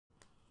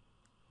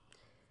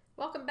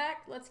Welcome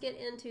back. Let's get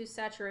into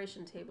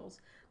saturation tables.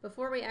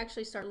 Before we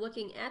actually start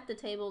looking at the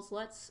tables,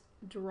 let's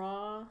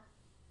draw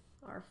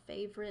our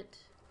favorite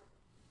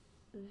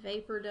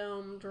vapor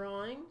dome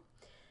drawing.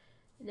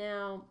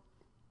 Now,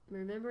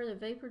 remember the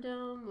vapor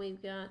dome,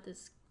 we've got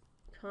this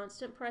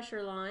constant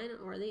pressure line,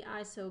 or the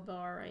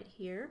isobar right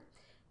here,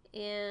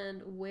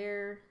 and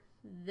where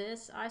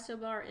this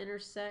isobar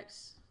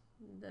intersects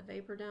the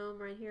vapor dome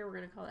right here, we're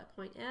going to call that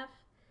point F.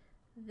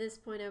 This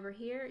point over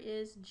here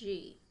is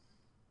G.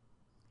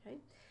 Okay.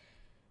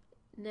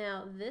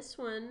 Now this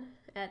one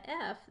at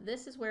F,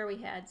 this is where we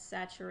had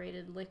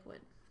saturated liquid.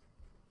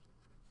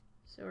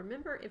 So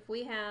remember, if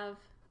we have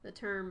the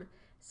term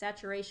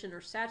saturation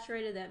or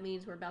saturated, that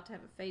means we're about to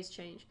have a phase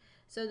change.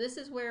 So this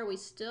is where we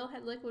still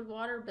had liquid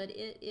water, but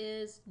it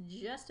is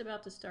just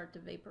about to start to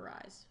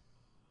vaporize.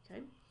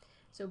 Okay,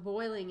 so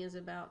boiling is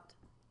about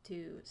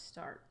to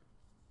start.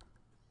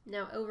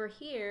 Now over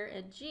here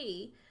at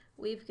G,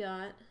 we've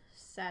got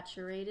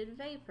saturated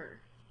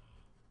vapor.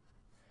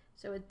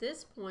 So at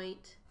this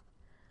point,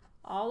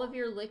 all of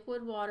your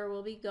liquid water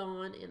will be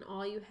gone and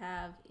all you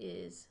have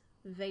is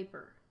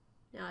vapor.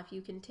 Now if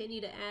you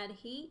continue to add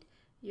heat,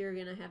 you're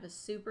going to have a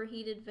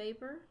superheated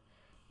vapor.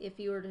 If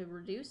you were to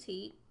reduce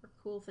heat or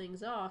cool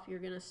things off, you're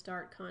going to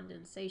start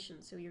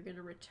condensation. So you're going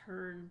to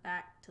return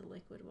back to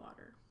liquid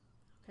water.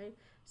 Okay?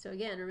 So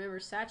again, remember,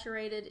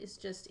 saturated is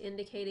just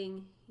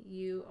indicating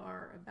you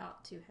are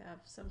about to have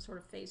some sort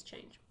of phase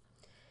change.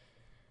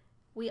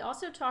 We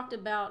also talked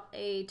about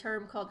a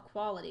term called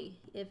quality,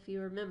 if you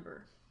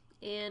remember.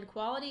 And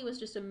quality was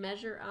just a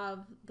measure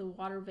of the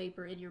water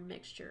vapor in your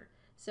mixture.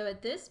 So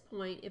at this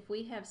point, if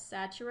we have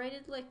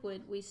saturated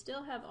liquid, we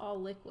still have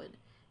all liquid.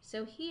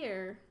 So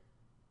here,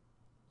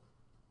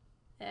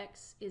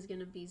 X is going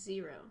to be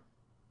 0.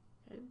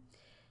 Okay.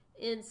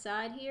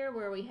 Inside here,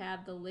 where we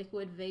have the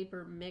liquid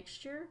vapor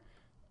mixture,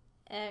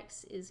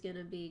 X is going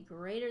to be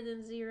greater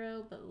than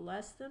 0, but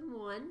less than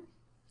 1.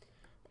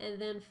 And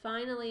then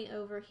finally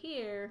over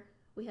here,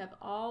 we have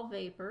all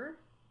vapor.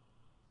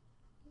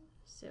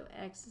 So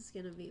X is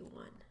going to be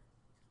 1.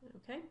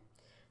 Okay?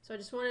 So I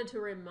just wanted to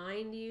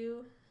remind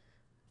you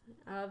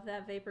of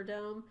that vapor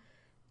dome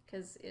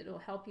because it'll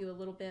help you a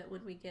little bit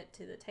when we get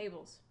to the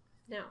tables.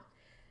 Now,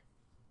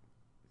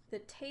 the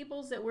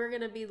tables that we're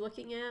going to be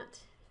looking at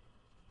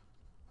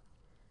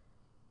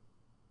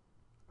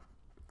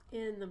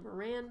in the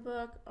Moran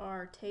book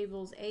are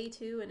tables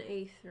A2 and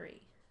A3.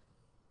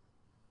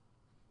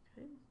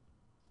 Okay.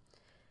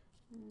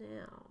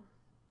 Now,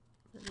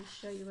 let me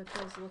show you what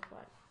those look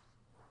like.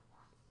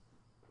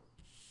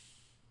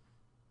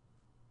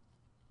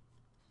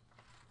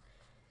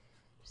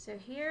 So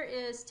here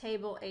is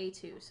table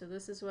A2. So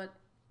this is what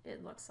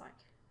it looks like.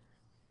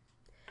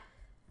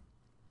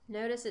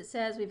 Notice it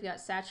says we've got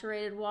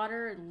saturated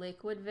water and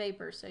liquid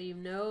vapor. So you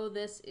know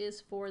this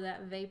is for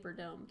that vapor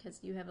dome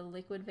because you have a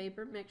liquid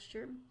vapor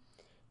mixture.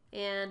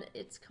 And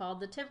it's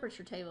called the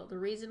temperature table. The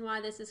reason why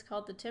this is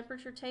called the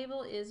temperature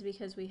table is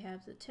because we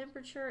have the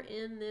temperature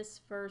in this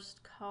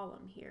first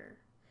column here.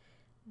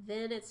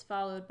 Then it's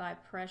followed by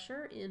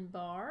pressure in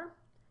bar.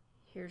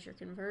 Here's your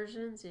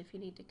conversions if you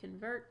need to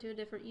convert to a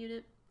different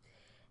unit.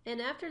 And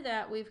after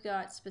that, we've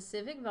got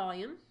specific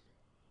volume,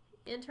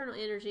 internal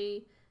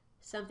energy,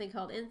 something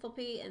called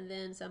enthalpy, and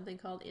then something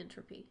called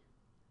entropy.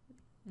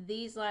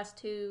 These last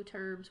two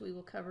terms we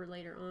will cover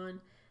later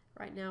on.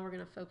 Right now we're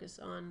going to focus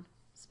on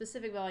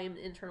specific volume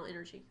and internal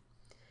energy.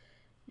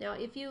 Now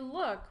if you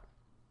look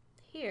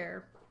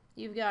here,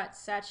 you've got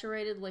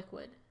saturated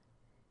liquid.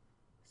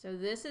 So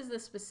this is the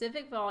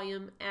specific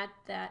volume at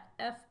that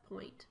F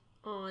point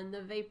on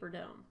the vapor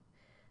dome.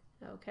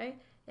 Okay,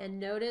 and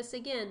notice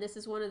again, this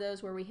is one of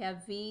those where we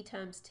have V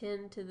times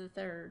 10 to the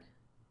third.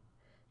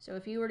 So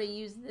if you were to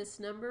use this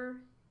number,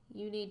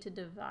 you need to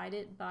divide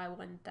it by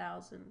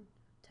 1,000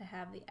 to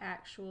have the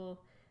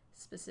actual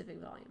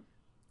specific volume.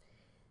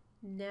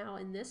 Now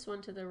in this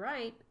one to the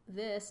right,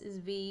 this is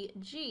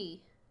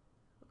Vg.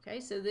 Okay,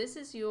 so this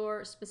is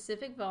your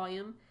specific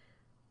volume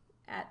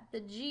at the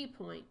G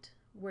point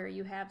where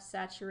you have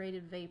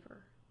saturated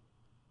vapor.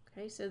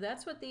 Okay, so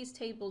that's what these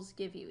tables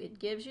give you. It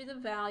gives you the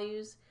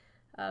values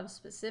of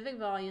specific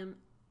volume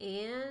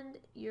and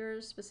your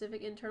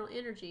specific internal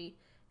energy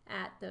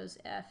at those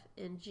F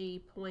and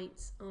G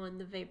points on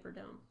the vapor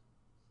dome.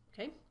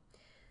 Okay,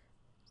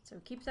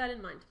 so keep that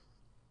in mind.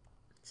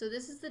 So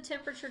this is the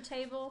temperature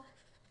table.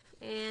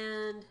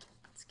 And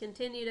it's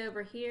continued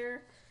over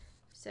here,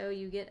 so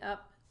you get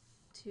up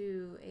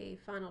to a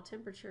final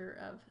temperature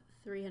of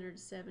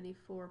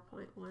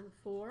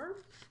 374.14.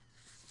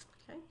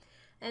 Okay,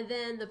 and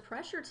then the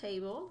pressure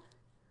table,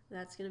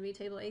 that's going to be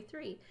table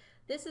A3.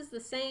 This is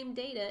the same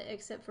data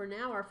except for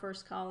now our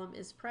first column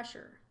is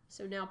pressure.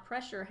 So now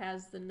pressure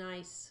has the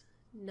nice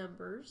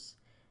numbers,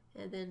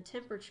 and then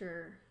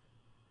temperature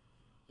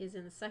is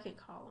in the second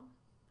column.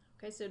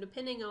 Okay, so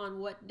depending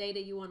on what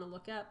data you want to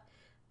look up,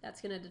 that's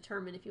going to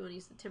determine if you want to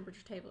use the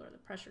temperature table or the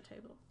pressure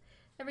table.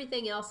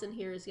 Everything else in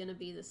here is going to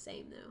be the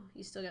same though.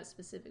 You still got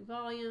specific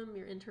volume,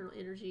 your internal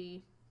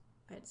energy,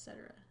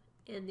 etc.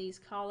 And these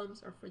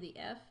columns are for the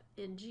F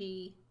and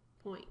G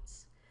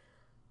points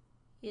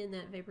in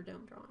that vapor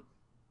dome drawing.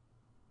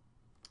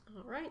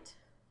 All right,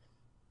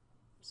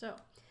 so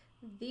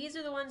these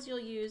are the ones you'll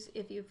use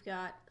if you've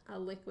got a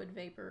liquid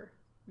vapor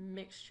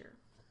mixture.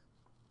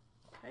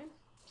 Okay,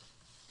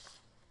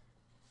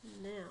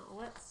 now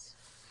let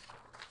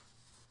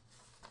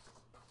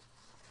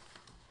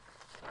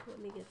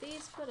me get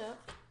these put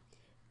up,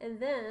 and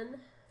then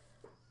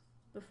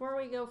before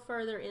we go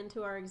further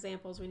into our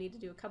examples, we need to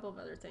do a couple of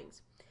other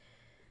things.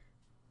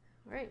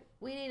 All right,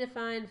 we need to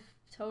find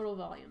total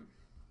volume.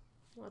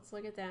 Let's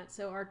look at that.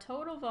 So our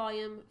total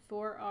volume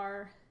for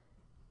our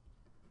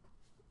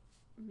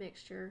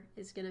mixture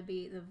is going to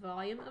be the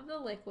volume of the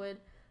liquid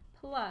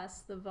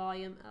plus the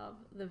volume of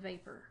the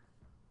vapor.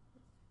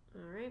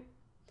 All right,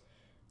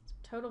 so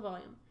total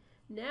volume.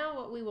 Now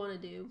what we want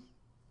to do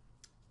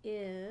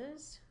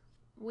is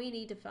we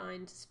need to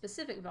find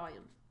specific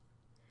volume,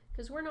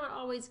 because we're not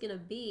always going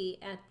to be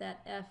at that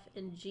F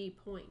and G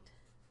point.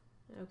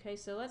 Okay,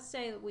 so let's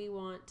say that we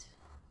want,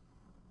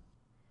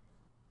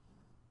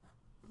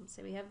 let's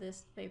say we have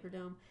this vapor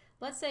dome.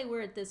 Let's say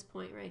we're at this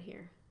point right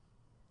here.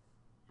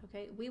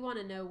 Okay, we want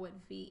to know what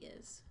V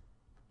is.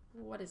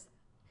 What is that?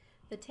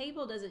 The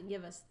table doesn't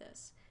give us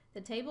this.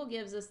 The table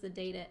gives us the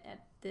data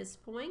at this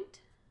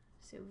point,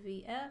 so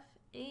VF,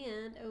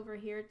 and over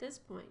here at this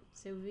point,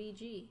 so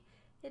VG.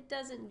 It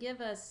doesn't give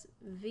us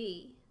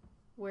V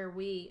where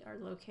we are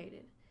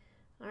located.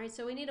 All right,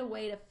 so we need a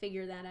way to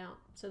figure that out.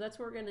 So that's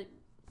what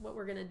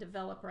we're gonna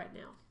develop right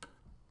now.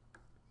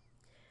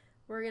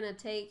 We're gonna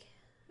take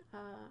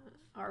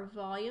our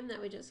volume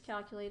that we just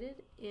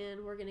calculated,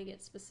 and we're gonna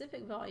get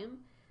specific volume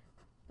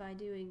by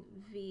doing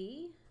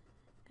V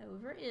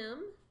over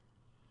M.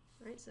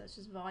 All right, so that's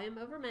just volume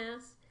over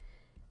mass.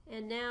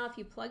 And now if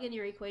you plug in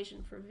your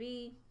equation for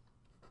V,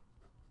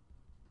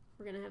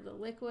 we're gonna have the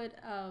liquid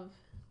of,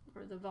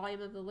 or the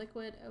volume of the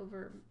liquid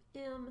over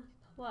M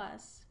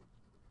plus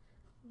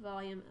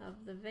volume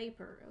of the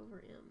vapor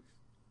over M.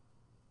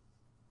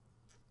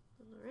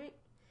 All right,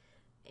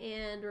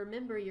 and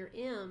remember your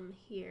M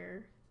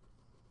here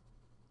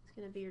is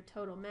going to be your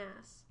total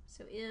mass.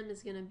 So M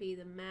is going to be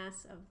the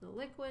mass of the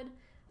liquid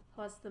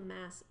plus the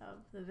mass of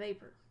the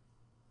vapor.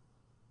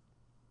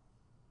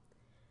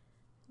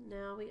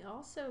 Now we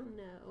also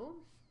know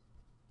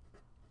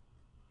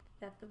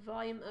that the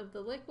volume of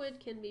the liquid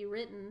can be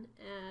written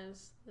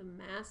as the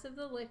mass of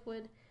the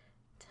liquid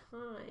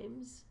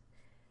times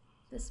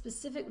the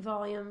specific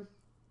volume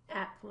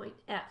at point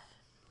F.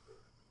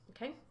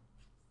 Okay?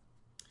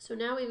 So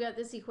now we've got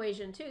this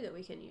equation too that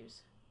we can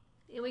use.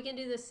 And we can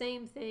do the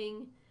same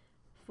thing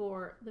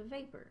for the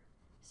vapor.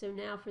 So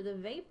now for the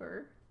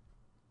vapor,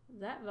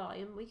 that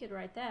volume, we could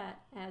write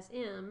that as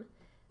M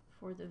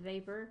for the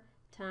vapor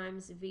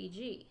times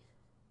Vg.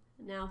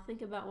 Now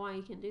think about why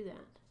you can do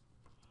that.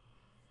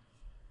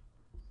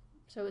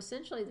 So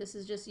essentially this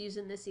is just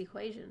using this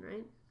equation,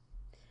 right?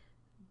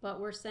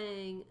 But we're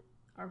saying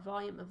our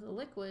volume of the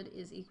liquid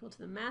is equal to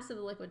the mass of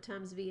the liquid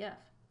times Vf.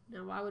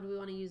 Now why would we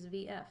want to use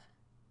Vf?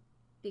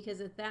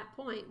 Because at that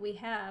point we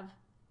have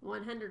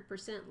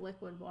 100%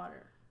 liquid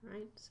water,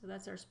 right? So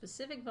that's our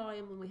specific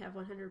volume when we have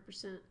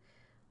 100%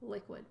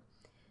 liquid.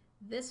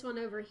 This one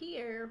over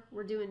here,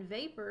 we're doing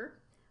vapor.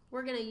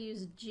 We're going to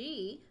use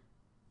G,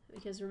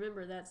 because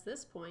remember that's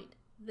this point.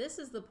 This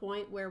is the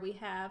point where we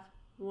have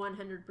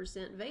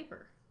 100%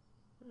 vapor.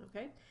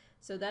 Okay,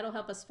 so that'll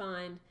help us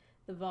find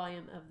the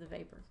volume of the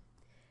vapor.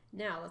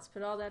 Now let's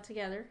put all that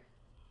together,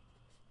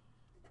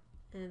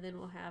 and then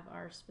we'll have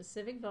our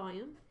specific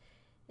volume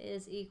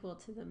is equal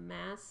to the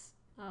mass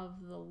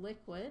of the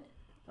liquid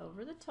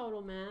over the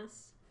total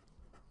mass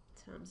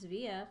times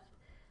Vf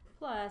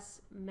plus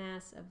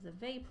mass of the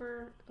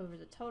vapor over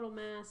the total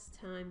mass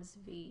times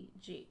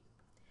Vg.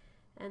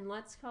 And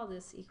let's call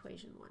this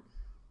equation 1.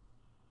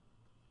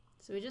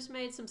 So we just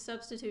made some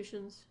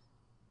substitutions.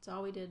 That's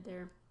all we did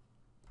there.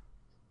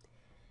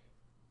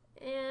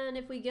 And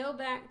if we go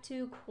back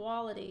to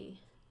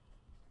quality,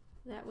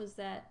 that was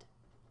that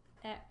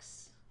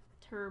X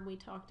term we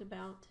talked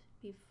about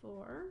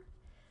before.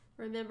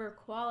 Remember,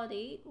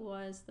 quality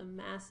was the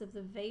mass of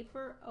the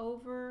vapor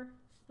over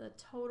the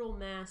total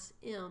mass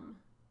M.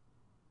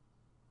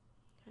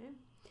 Okay,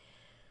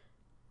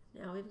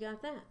 now we've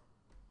got that.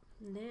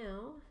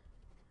 Now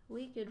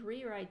we could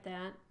rewrite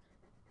that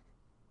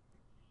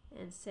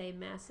and say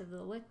mass of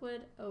the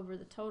liquid over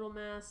the total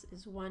mass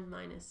is 1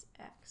 minus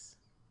X.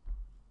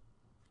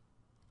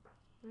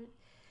 Right?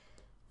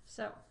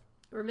 So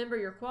remember,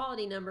 your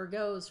quality number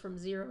goes from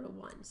 0 to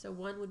 1. So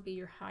 1 would be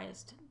your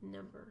highest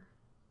number.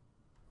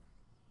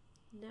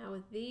 Now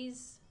with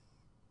these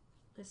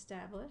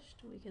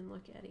established, we can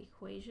look at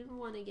equation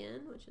 1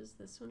 again, which is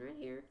this one right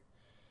here.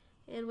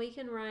 And we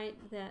can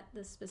write that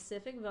the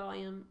specific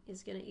volume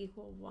is going to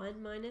equal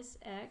 1 minus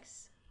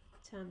X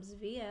times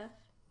Vf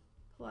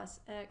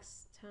plus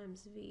X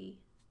times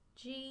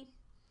Vg.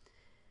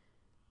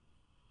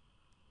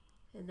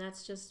 And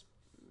that's just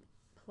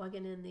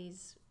plugging in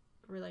these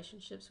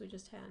relationships we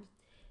just had.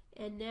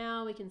 And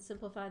now we can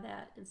simplify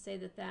that and say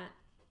that that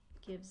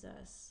gives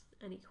us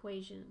an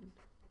equation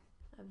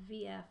of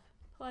Vf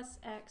plus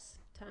x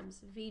times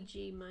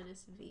Vg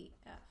minus Vf.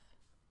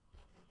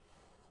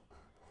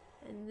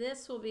 And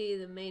this will be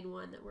the main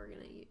one that we're going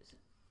to use.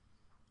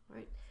 All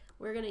right?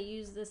 We're going to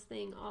use this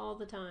thing all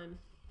the time.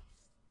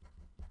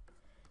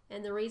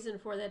 And the reason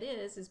for that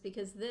is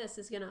because this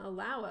is going to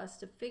allow us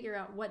to figure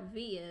out what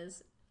V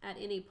is at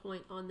any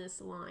point on this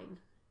line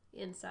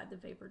inside the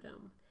vapor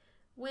dome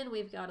when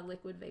we've got a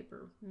liquid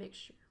vapor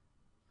mixture.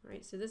 All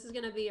right? So this is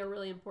going to be a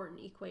really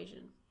important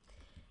equation.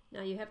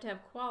 Now you have to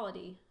have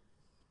quality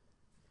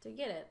to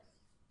get it,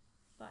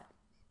 but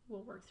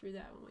we'll work through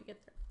that when we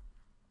get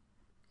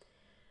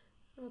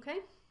there. Okay,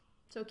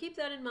 so keep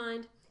that in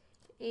mind,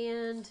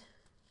 and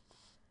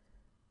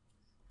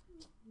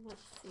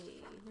let's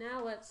see,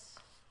 now let's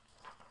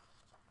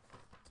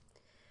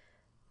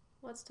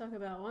talk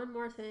about one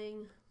more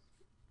thing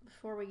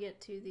before we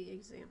get to the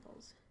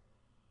examples.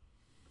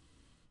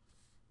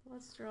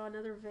 Let's draw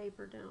another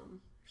vapor dome.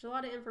 There's a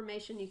lot of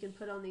information you can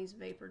put on these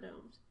vapor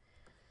domes.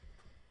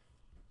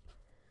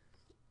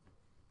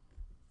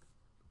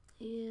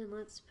 And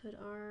let's put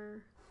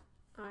our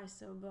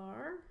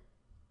isobar.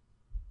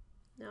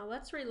 Now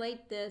let's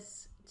relate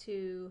this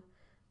to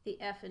the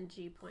F and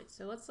G points.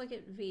 So let's look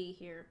at V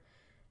here.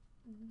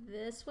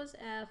 This was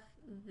F,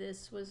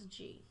 this was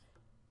G.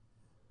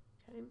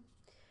 Okay.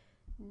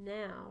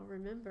 Now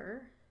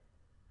remember,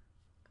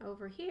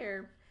 over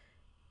here,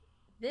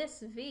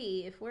 this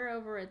V, if we're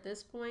over at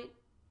this point,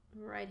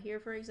 right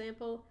here for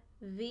example,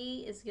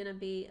 V is going to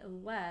be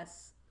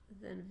less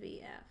than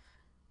VF.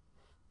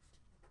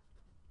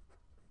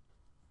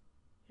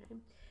 Okay.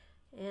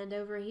 And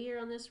over here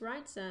on this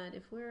right side,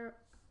 if we're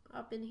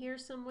up in here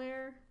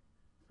somewhere,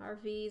 our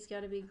V's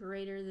got to be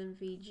greater than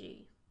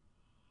VG.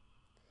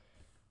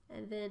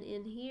 And then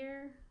in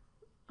here,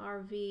 our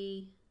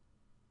V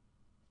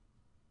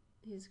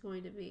is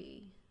going to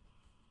be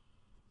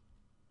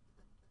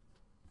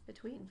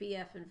between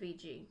VF and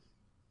VG.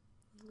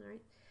 All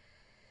right.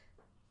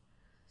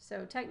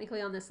 So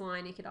technically on this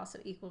line, it could also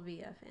equal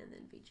VF and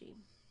then VG.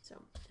 So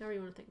however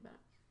you want to think about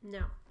it.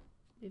 Now,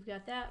 we've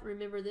got that.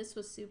 Remember, this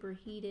was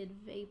superheated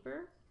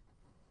vapor.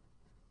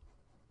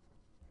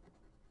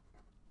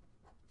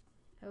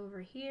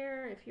 Over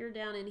here, if you're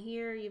down in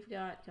here, you've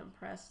got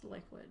compressed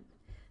liquid.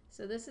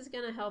 So this is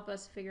going to help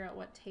us figure out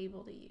what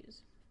table to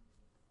use.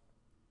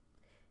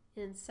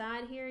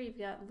 Inside here, you've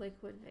got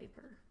liquid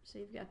vapor. So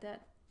you've got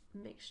that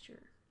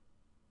mixture.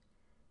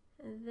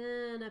 And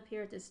then up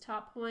here at this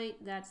top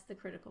point, that's the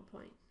critical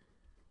point.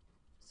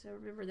 So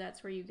remember,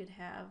 that's where you could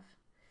have,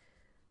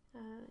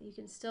 you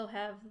can still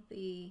have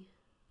the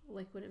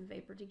liquid and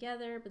vapor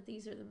together, but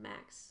these are the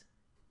max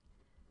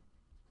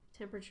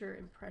temperature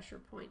and pressure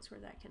points where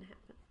that can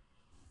happen.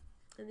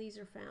 And these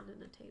are found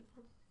in a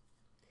table.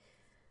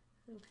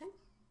 Okay.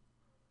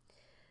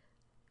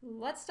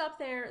 Let's stop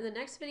there. The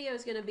next video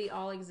is going to be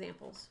all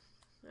examples.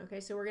 Okay,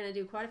 so we're going to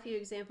do quite a few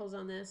examples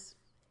on this,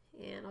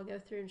 and I'll go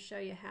through and show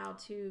you how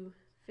to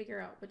figure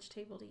out which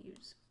table to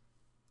use.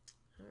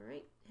 All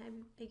right,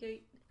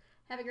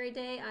 have a great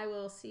day. I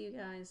will see you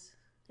guys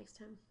next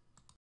time.